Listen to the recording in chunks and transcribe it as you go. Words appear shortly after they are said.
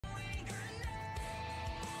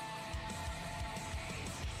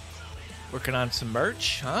Working on some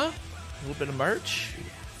merch, huh? A little bit of merch.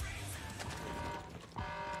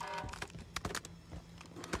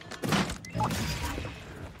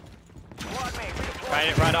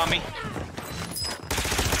 Right on me.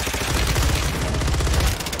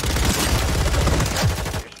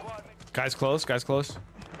 Guys close, guys close.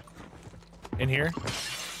 In here.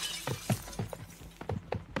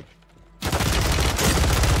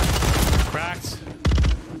 Cracked.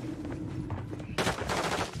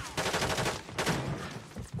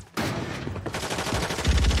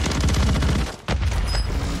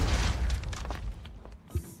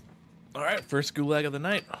 All right, first gulag of the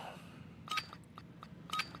night.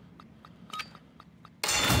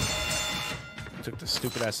 Took the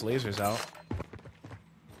stupid ass lasers out.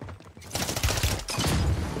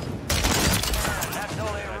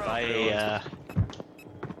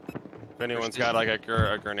 If anyone's got like a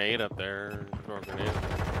grenade up there, throw a grenade.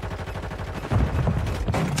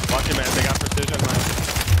 Watch it, man. They got precision, man.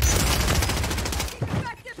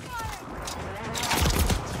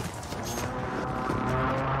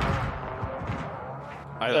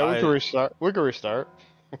 Yeah, we can restart. We can restart.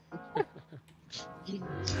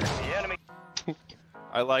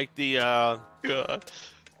 I like the I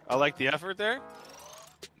like the effort there.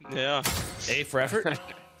 Yeah. A for effort.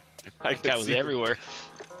 That was everywhere.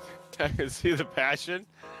 I could see the passion.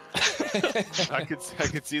 I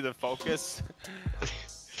could see the focus.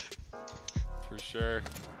 For sure.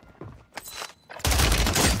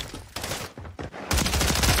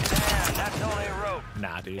 Damn, that's only a rope.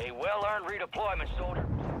 Nah, dude. A well-earned redeployment, soldier.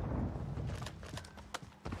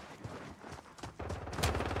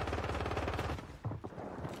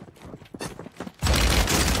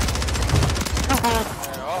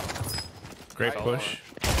 Great push.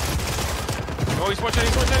 Oh, he's watching,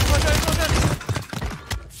 he's watching, he's watching, he's watching!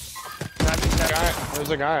 There's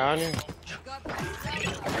a guy on you.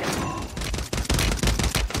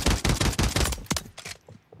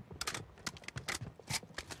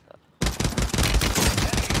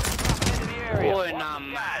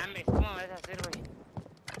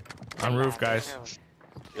 On roof, guys.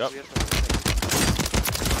 Yep.